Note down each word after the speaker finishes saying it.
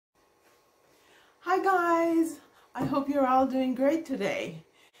Hi guys, I hope you're all doing great today.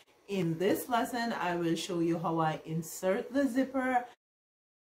 In this lesson, I will show you how I insert the zipper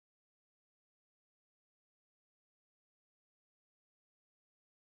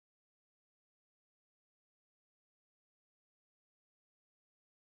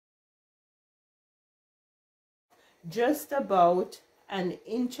just about 1.5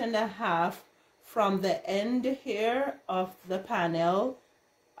 inches from the end here of the panel.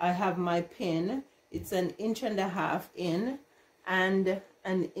 I have my pin. It's 1.5 inches in and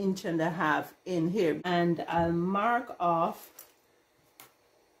 1.5 inches in here, and I'll mark off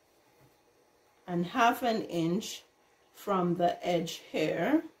 1/2 inch from the edge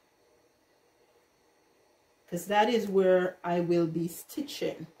here, because that is where I will be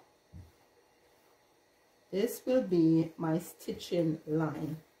stitching. This will be my stitching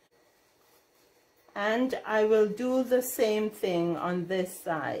line. And I will do the same thing on this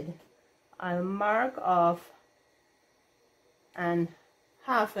side. I'll mark off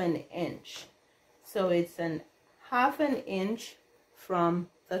 1/2 inch. So it's 1/2 inch from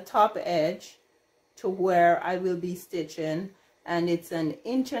the top edge to where I will be stitching, and it's 1.5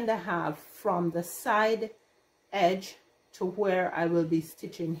 inches from the side edge to where I will be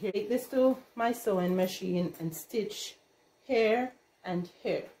stitching here. Take this to my sewing machine and stitch here and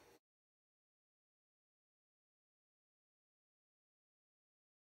here.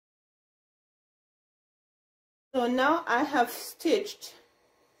 So now I have stitched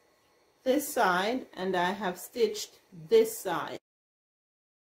this side and I have stitched this side.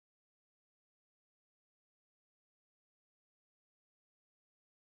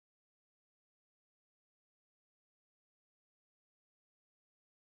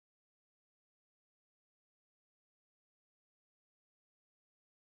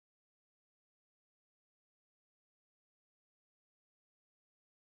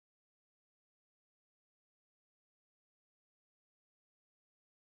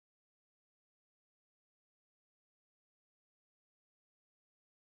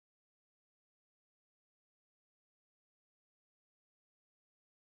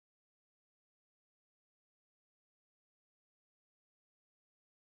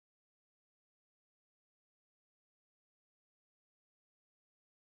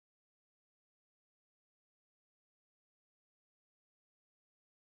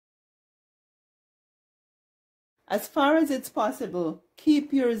 As far as it's possible,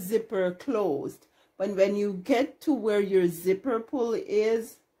 keep your zipper closed. But when you get to where your zipper pull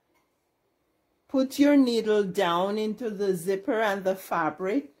is, put your needle down into the zipper and the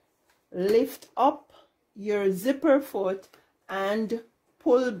fabric, lift up your zipper foot and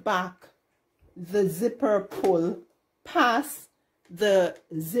pull back the zipper pull past the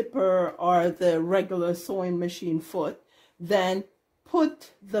zipper or the regular sewing machine foot. Then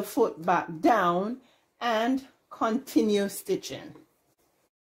put the foot back down and continue stitching.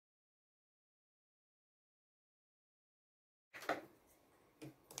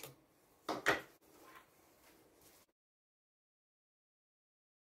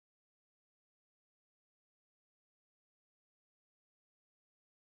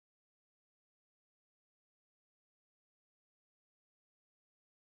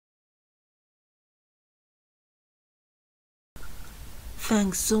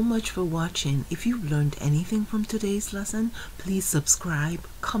 Thanks so much for watching. If you learned anything from today's lesson, please subscribe,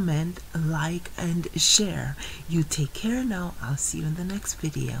 comment, like, and share. You take care now. I'll see you in the next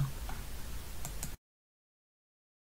video.